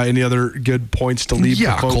now. Any other good points to leave the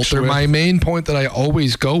folks Colter, with? my main point that I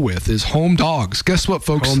always go with is home dogs. Guess what,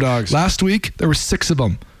 folks? Home dogs. Last week, there were 6 of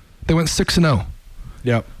them. They went 6-0.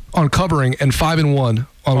 Yep. On covering and 5-1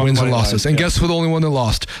 on wins and losses. And guess who the only one that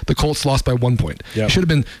lost? The Colts lost by 1 point. Yep. Should have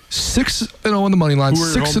been 6-0 on the money line. Who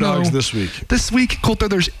are your 6-0 home dogs this week? This week, Colter,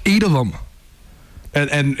 there's 8 of them.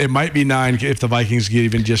 And it might be 9 if the Vikings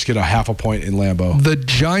get a half a point in Lambeau. The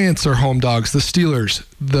Giants are home dogs. The Steelers,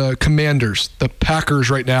 the Commanders, the Packers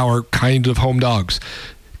right now are kind of home dogs.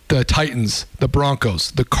 The Titans, the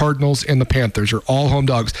Broncos, the Cardinals, and the Panthers are all home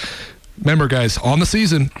dogs. Remember, guys, on the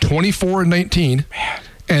season, 24-19.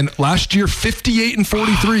 And last year,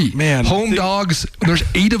 58-43. Man, home dogs. There's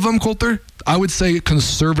 8 of them, Colter. I would say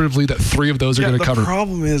conservatively that 3 of those are going to cover. The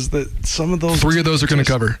problem is that some of those 3 of those are going to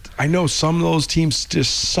cover. I know some of those teams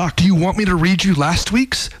just suck. Do you want me to read you last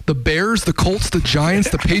week's? The Bears, the Colts, the Giants,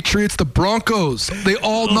 the Patriots, the Broncos. They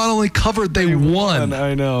all not only covered, they won.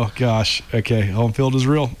 I know. Gosh. Okay. Home field is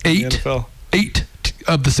real. 8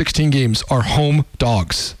 of the 16 games are home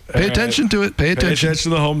dogs. Pay attention to it. Pay attention. Pay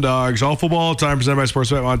attention to the home dogs. All football all the time, presented by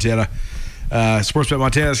Sportsbet Montana. Sportsbet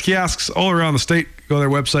Montana has kiosks all around the state. Go to their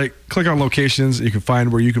website, click on locations. You can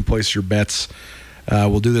find where you can place your bets.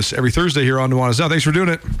 We'll do this every Thursday here on Nuanez Now. Thanks for doing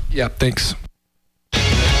it. Yeah, thanks.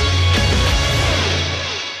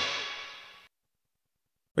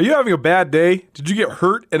 Are you having a bad day? Did you get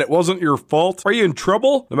hurt and it wasn't your fault? Are you in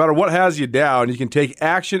trouble? No matter what has you down, you can take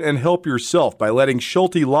action and help yourself by letting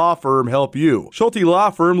Schulte Law Firm help you. Schulte Law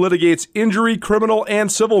Firm litigates injury, criminal, and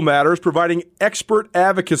civil matters, providing expert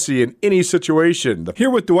advocacy in any situation. Here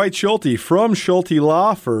with Dwight Schulte from Schulte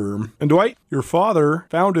Law Firm. And Dwight, your father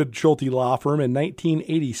founded Schulte Law Firm in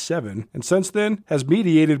 1987, and since then has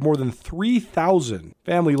mediated more than 3,000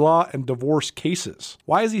 family law and divorce cases.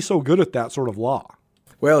 Why is he so good at that sort of law?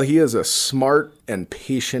 Well, he is a smart and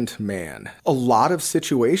patient man. A lot of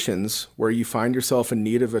situations where you find yourself in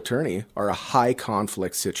need of attorney are a high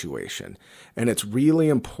conflict situation. And it's really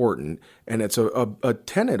important, and it's a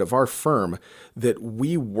tenet of our firm, that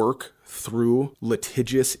we work through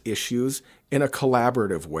litigious issues in a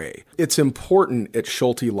collaborative way. It's important at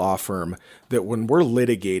Schulte Law Firm that when we're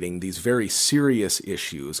litigating these very serious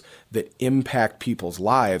issues that impact people's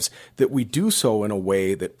lives, that we do so in a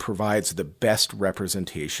way that provides the best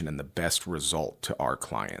representation and the best result to our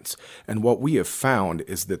clients. And what we have found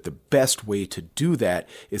is that the best way to do that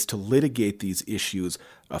is to litigate these issues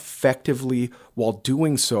effectively while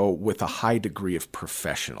doing so with a high degree of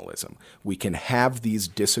professionalism. We can have these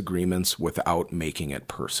disagreements without making it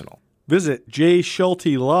personal. Visit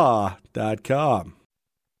jschultelaw.com.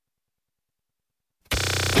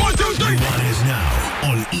 1, 2, 3. Nuanez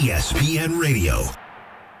Now on ESPN Radio.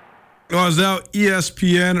 Nuanez Now,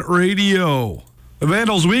 ESPN Radio. The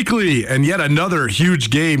Vandals Weekly, and yet another huge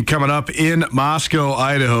game coming up in Moscow,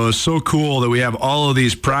 Idaho. So cool that we have all of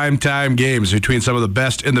these primetime games between some of the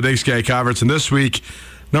best in the Big Sky Conference. And this week,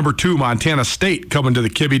 number 2, Montana State coming to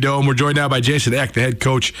the Kibbie Dome. We're joined now by Jason Eck, the head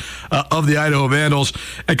coach of the Idaho Vandals.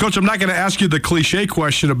 And, Coach, I'm not going to ask you the cliche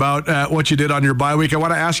question about what you did on your bye week. I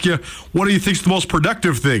want to ask you, what do you think is the most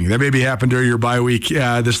productive thing that maybe happened during your bye week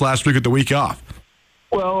this last week with the week off?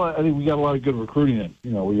 Well, I think we got a lot of good recruiting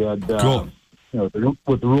in. We had cool.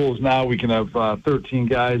 With the rules now, we can have 13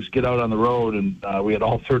 guys get out on the road, and we had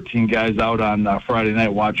all 13 guys out on Friday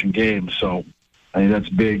night watching games. So I think that's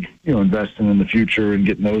big, investing in the future and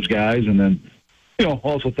getting those guys. And then,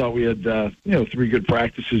 also thought we had, 3 good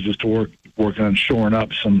practices just to work on shoring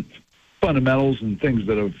up some fundamentals and things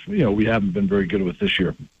that we haven't been very good with this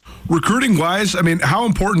year. Recruiting-wise, how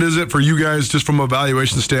important is it for you guys, just from an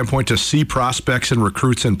evaluation standpoint, to see prospects and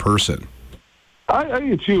recruits in person? I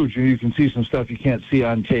think it's huge. You can see some stuff you can't see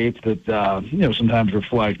on tape that, sometimes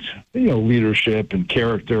reflect, leadership and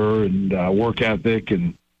character and work ethic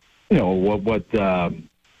and, what kind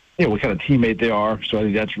of teammate they are. So I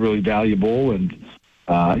think that's really valuable. And,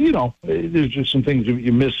 there's just some things that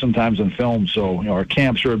you miss sometimes in film. So, our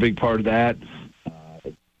camps are a big part of that,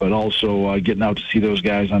 but also getting out to see those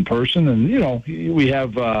guys in person. And, we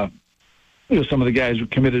have some of the guys who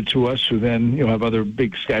committed to us who then, have other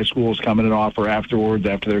Big Sky schools coming and offer afterwards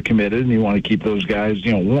after they're committed, and you want to keep those guys,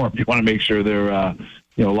 warm. You want to make sure they're,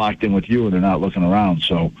 locked in with you and they're not looking around.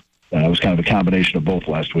 So it was kind of a combination of both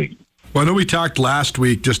last week. Well, I know we talked last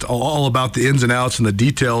week just all about the ins and outs and the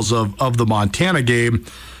details of the Montana game,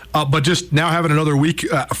 but just now having another week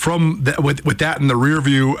with that in the rear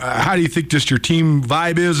view, how do you think just your team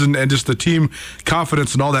vibe is and just the team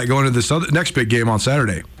confidence and all that going into this next big game on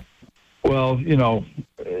Saturday? Well, you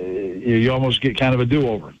almost get kind of a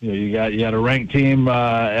do-over. You had a ranked team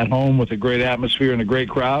at home with a great atmosphere and a great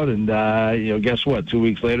crowd, and guess what? 2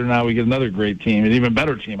 weeks later, now we get another great team, an even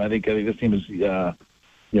better team. I think this team is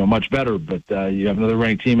much better, but you have another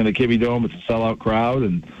ranked team in the Kibbie Dome. It's a sellout crowd,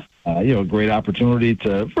 and a great opportunity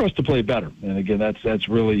for us to play better. And again, that's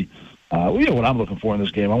really what I'm looking for in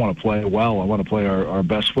this game. I want to play well. I want to play our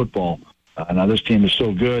best football. Now this team is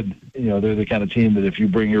so good. They're the kind of team that if you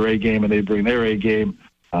bring your A game and they bring their A game,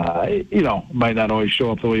 might not always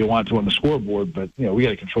show up the way you want to on the scoreboard, but we got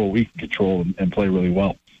to control what we can control and play really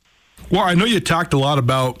well. Well, I know you talked a lot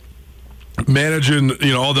about managing,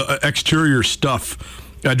 all the exterior stuff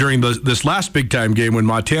during this last big-time game when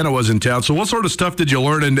Montana was in town. So what sort of stuff did you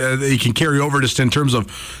learn and that you can carry over just in terms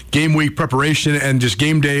of game week preparation and just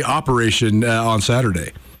game day operation on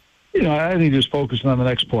Saturday? I think just focusing on the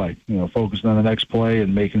next play. Focusing on the next play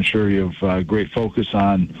and making sure you have great focus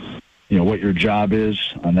on, what your job is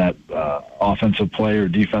on that offensive play or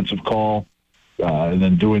defensive call, and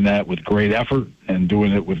then doing that with great effort and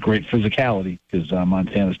doing it with great physicality because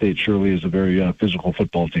Montana State surely is a very physical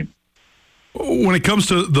football team. When it comes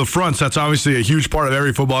to the fronts, that's obviously a huge part of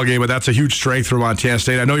every football game, but that's a huge strength for Montana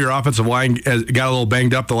State. I know your offensive line got a little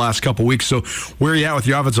banged up the last couple weeks, so where are you at with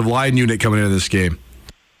your offensive line unit coming into this game?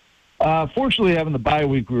 Fortunately, having the bye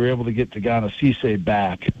week, we were able to get Tagana Cisse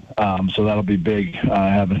back, so that'll be big,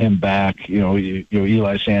 having him back.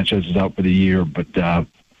 Eli Sanchez is out for the year, but,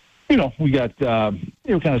 we got, kind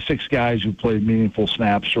of 6 guys who played meaningful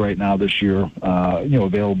snaps right now this year,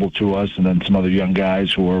 available to us, and then some other young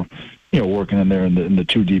guys who are, working in there in the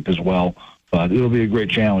 2 deep as well. But it'll be a great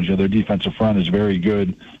challenge. Their defensive front is very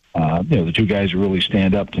good. The 2 guys who really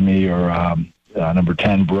stand up to me are number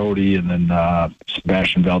 10, Brody, and then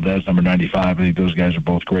Sebastian Valdez, number 95. I think those guys are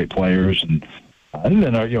both great players. And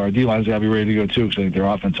then our D-line's got to be ready to go, too, because I think their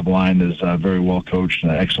offensive line is very well coached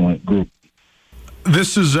and an excellent group.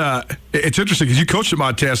 This is it's interesting because you coached at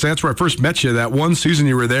Montana State. That's where I first met you. That one season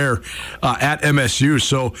you were there at MSU.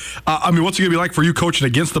 So, what's it going to be like for you coaching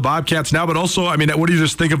against the Bobcats now? But also, what do you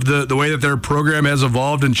just think of the way that their program has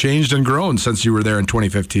evolved and changed and grown since you were there in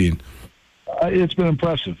 2015? It's been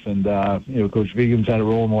impressive, and Coach Vigen's had a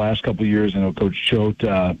role in the last couple of years. I know Coach Choate,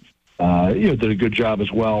 did a good job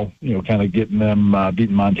as well. Kind of getting them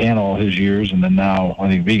beating Montana all his years, and then now I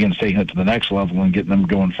think Vigen's taking it to the next level and getting them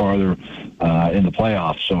going farther in the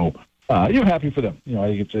playoffs. So, happy for them. I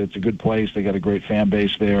think it's a good place. They got a great fan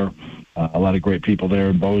base there, a lot of great people there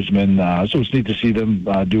in Bozeman. So it's neat to see them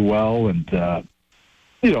do well, and I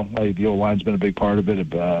think the O-line's been a big part of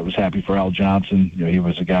it. I was happy for Al Johnson. He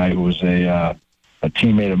was a guy who was a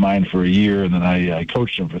teammate of mine for a year, and then I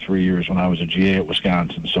coached him for 3 years when I was a GA at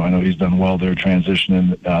Wisconsin. So I know he's done well there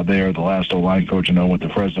transitioning there. The last O-line coach I know went to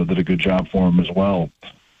Fresno, did a good job for him as well.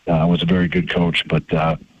 Was a very good coach. But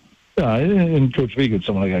and Coach Vigen's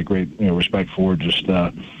someone I got great respect for. Just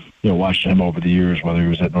watching him over the years, whether he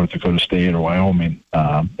was at North Dakota State or Wyoming. They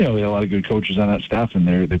had a lot of good coaches on that staff, and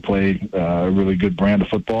they play a really good brand of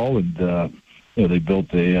football, and they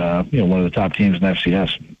built one of the top teams in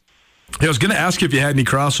FCS. I was going to ask you if you had any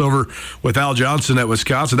crossover with Al Johnson at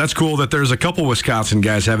Wisconsin. That's cool that there's a couple Wisconsin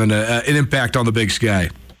guys having an impact on the Big Sky.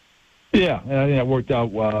 Yeah, it worked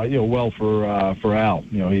out well for Al.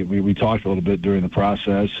 We talked a little bit during the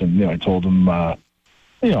process, and I told him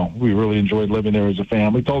we really enjoyed living there as a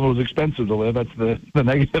family. Told him it was expensive to live. That's the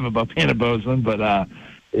negative about being in Bozeman, but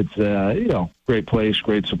it's great place,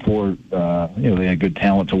 great support. They had good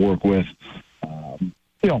talent to work with.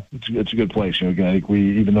 It's a good place. Again, I think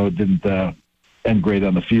even though it didn't end great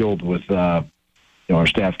on the field with our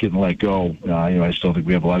staff getting let go, I still think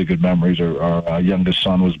we have a lot of good memories. Our youngest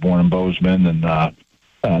son was born in Bozeman, and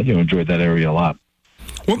enjoyed that area a lot.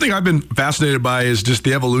 One thing I've been fascinated by is just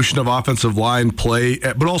the evolution of offensive line play,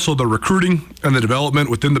 but also the recruiting and the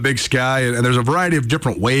development within the Big Sky. And there's a variety of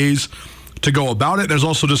different ways to go about it. There's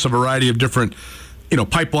also just a variety of different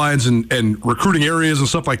pipelines and recruiting areas and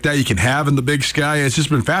stuff like that you can have in the Big Sky. It's just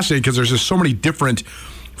been fascinating because there's just so many different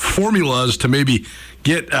formulas to maybe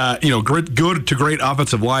get good to great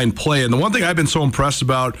offensive line play. And the one thing I've been so impressed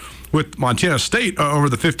about with Montana State over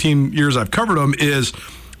the 15 years I've covered them is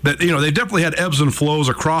that they definitely had ebbs and flows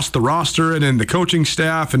across the roster and in the coaching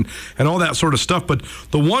staff and all that sort of stuff. But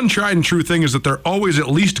the one tried and true thing is that they're always at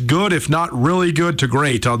least good, if not really good, to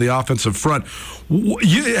great on the offensive front.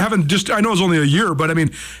 You haven't I know it's only a year, but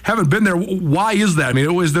haven't been there. Why is that?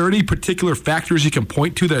 Is there any particular factors you can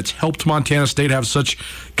point to that's helped Montana State have such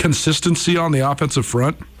consistency on the offensive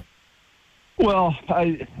front? Well,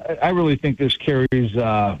 I really think this carries,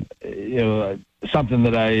 something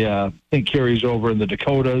that I think carries over in the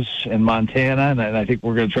Dakotas and Montana, and I think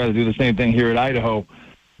we're going to try to do the same thing here at Idaho.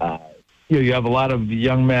 You have a lot of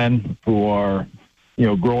young men who are,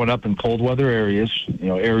 growing up in cold weather areas,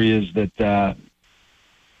 areas that,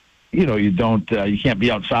 you can't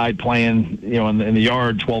be outside playing, in the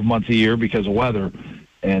yard 12 months a year because of weather.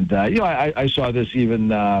 And, I saw this even,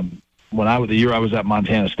 the year I was at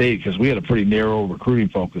Montana State, because we had a pretty narrow recruiting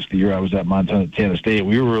focus the year I was at Montana State.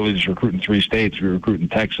 We were really just recruiting 3 states. We were recruiting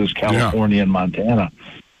Texas, California, and Montana.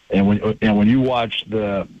 And when you watch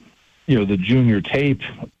the junior tape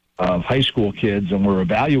of high school kids and we're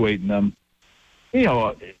evaluating them,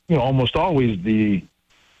 almost always the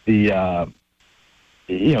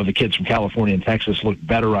kids from California and Texas looked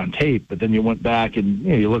better on tape. But then you went back and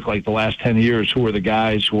you look like the last 10 years, who were the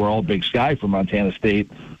guys who were all Big Sky from Montana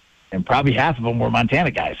State, and probably half of them were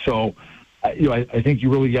Montana guys. So, I think you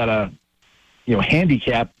really got to,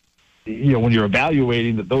 handicap, when you're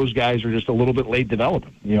evaluating, that those guys are just a little bit late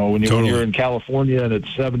developing. When you're in California and it's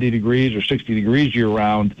 70 degrees or 60 degrees year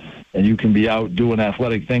round, and you can be out doing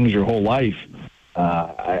athletic things your whole life.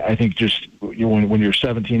 I think just when you're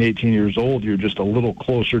 17, 18 years old, you're just a little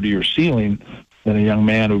closer to your ceiling than a young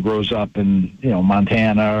man who grows up in,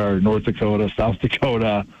 Montana or North Dakota, South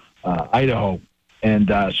Dakota, Idaho. And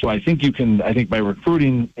so I think by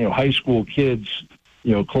recruiting, high school kids,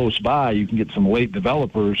 close by, you can get some late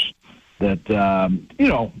developers that,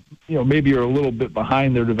 maybe are a little bit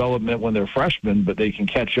behind their development when they're freshmen, but they can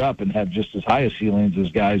catch up and have just as high a ceilings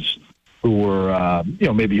as guys who were,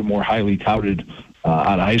 maybe more highly touted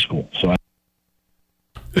out of high school. So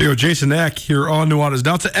there you go, Jason Eck here on Nuanez.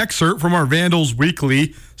 Now it's an excerpt from our Vandals Weekly,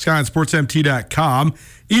 SkylineSportsMT.com.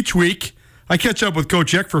 Each week, I catch up with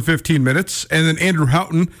Coach Eck for 15 minutes, and then Andrew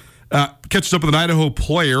Houghton catches up with an Idaho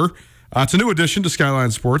player. It's a new addition to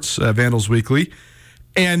Skyline Sports, Vandals Weekly.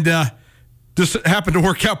 And this happened to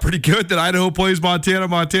work out pretty good that Idaho plays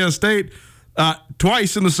Montana State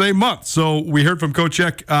twice in the same month. So we heard from Coach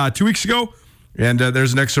Eck 2 weeks ago, and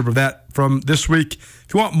there's an excerpt of that from this week. If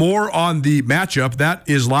you want more on the matchup, that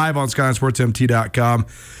is live on SkylineSportsMT.com.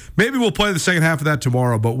 Maybe we'll play the second half of that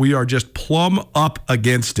tomorrow, but we are just plumb up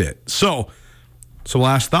against it. So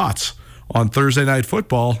last thoughts on Thursday Night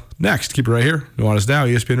Football next. Keep it right here. Nuanez Now,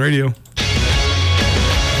 ESPN Radio.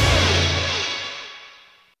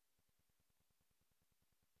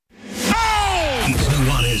 It's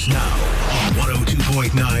Nuanez Now on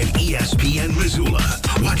 102.9 ESPN Missoula.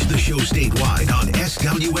 Watch the show statewide on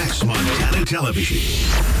SWX Montana Television.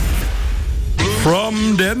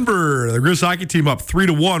 From Denver, the Grizz hockey team up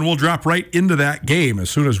 3-1. We'll drop right into that game as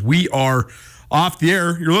soon as we are off the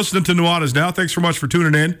air. You're listening to Nuanez Now. Thanks so much for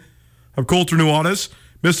tuning in. I'm Colter Nuanez.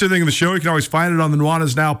 Missed anything in the show, you can always find it on the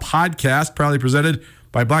Nuanez Now podcast, proudly presented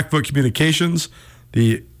by Blackfoot Communications,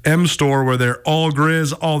 the M Store, where they're all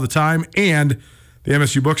Grizz all the time, and the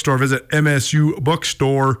MSU Bookstore. Visit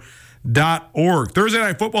msubookstore.org. Thursday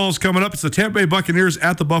Night Football is coming up. It's the Tampa Bay Buccaneers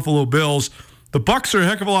at the Buffalo Bills. The Bucs are a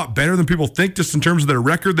heck of a lot better than people think, just in terms of their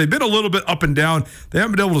record. They've been a little bit up and down. They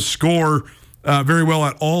haven't been able to score very well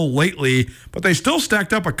at all lately, but they still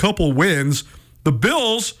stacked up a couple wins. The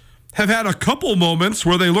Bills have had a couple moments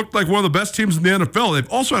where they looked like one of the best teams in the NFL. They've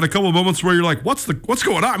also had a couple moments where you're like, what's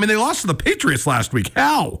going on? I mean, they lost to the Patriots last week.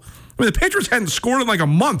 How? I mean, the Patriots hadn't scored in like a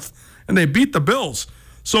month, and they beat the Bills.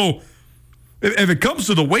 So if it comes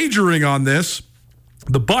to the wagering on this,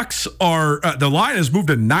 the Bucs are the line has moved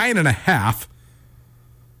to 9.5.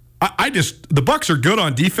 The Bucs are good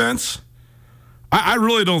on defense. I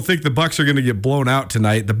really don't think the Bucs are going to get blown out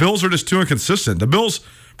tonight. The Bills are just too inconsistent. The Bills,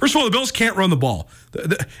 first of all, the Bills can't run the ball.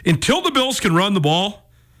 Until the Bills can run the ball,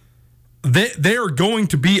 they are going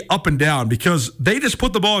to be up and down because they just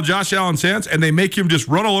put the ball in Josh Allen's hands and they make him just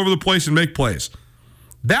run all over the place and make plays.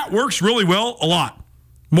 That works really well a lot,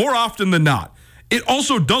 more often than not. It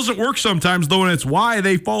also doesn't work sometimes, though, and it's why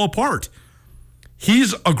they fall apart.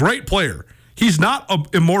 He's a great player. He's not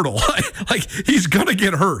immortal. Like, he's going to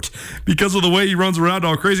get hurt because of the way he runs around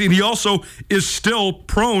all crazy. And he also is still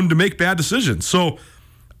prone to make bad decisions. So,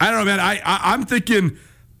 I don't know, man. I'm thinking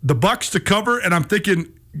the Bucs to cover, and I'm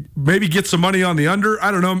thinking maybe get some money on the under.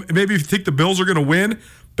 I don't know. Maybe if you think the Bills are going to win,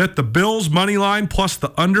 bet the Bills money line plus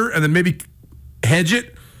the under, and then maybe hedge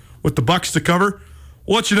it with the Bucs to cover.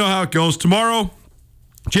 We'll let you know how it goes tomorrow.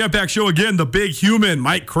 Jam-packed show again, the big human,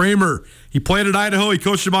 Mike Kramer. He played at Idaho. He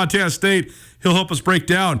coached at Montana State. He'll help us break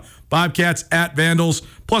down Bobcats at Vandals,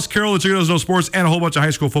 plus Carol, the Chicken Knows No Sports, and a whole bunch of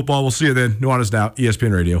high school football. We'll see you then. Nuanez Now,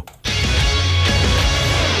 ESPN Radio.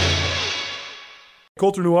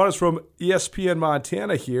 Colter Nuanez from ESPN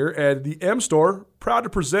Montana here, and the M Store, proud to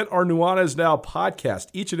present our Nuanez Now podcast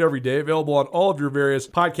each and every day, available on all of your various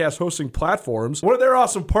podcast hosting platforms. One of their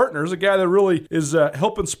awesome partners, a guy that really is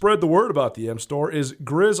helping spread the word about the M Store, is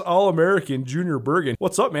Grizz All-American Junior Bergen.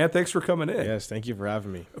 What's up, man? Thanks for coming in. Yes, thank you for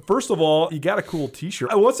having me. First of all, you got a cool t-shirt.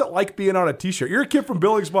 What's it like being on a t-shirt? You're a kid from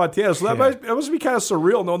Billings, Montana, so that must be kind of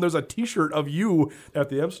surreal knowing there's a t-shirt of you at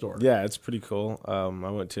the M Store. Yeah, it's pretty cool. I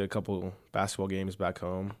went to a couple basketball games back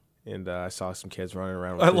home, and I saw some kids running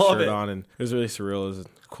around with I their love shirt it. on, and it was really surreal. It was a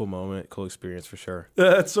cool moment, cool experience for sure.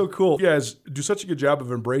 That's so cool. You guys do such a good job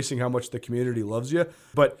of embracing how much the community loves you.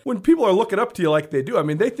 But when people are looking up to you like they do, I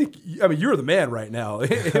mean, they think, I mean, you're the man right now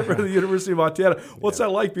for the University of Montana. What's that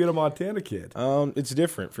like being a Montana kid? It's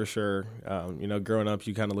different for sure. You know, growing up,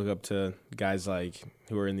 you kind of look up to guys like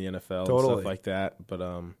who are in the NFL and stuff like that. But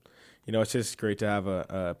you know, it's just great to have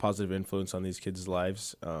a positive influence on these kids'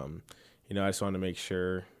 lives. You know, I just want to make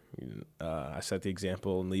sure I set the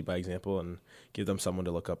example and lead by example and give them someone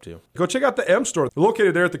to look up to. Go check out the M Store. They're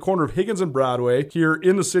located there at the corner of Higgins and Broadway here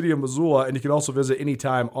in the city of Missoula, and you can also visit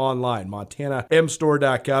anytime online,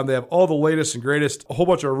 montanamstore.com. They have all the latest and greatest, a whole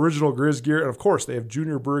bunch of original Grizz gear, and of course, they have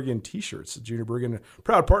Junior Bergen t-shirts. Junior Bergen,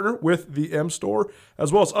 proud partner with the M Store,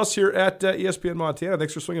 as well as us here at ESPN Montana.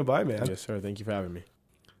 Thanks for swinging by, man. Yes, sir. Thank you for having me.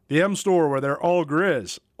 The M Store, where they're all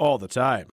Grizz all the time.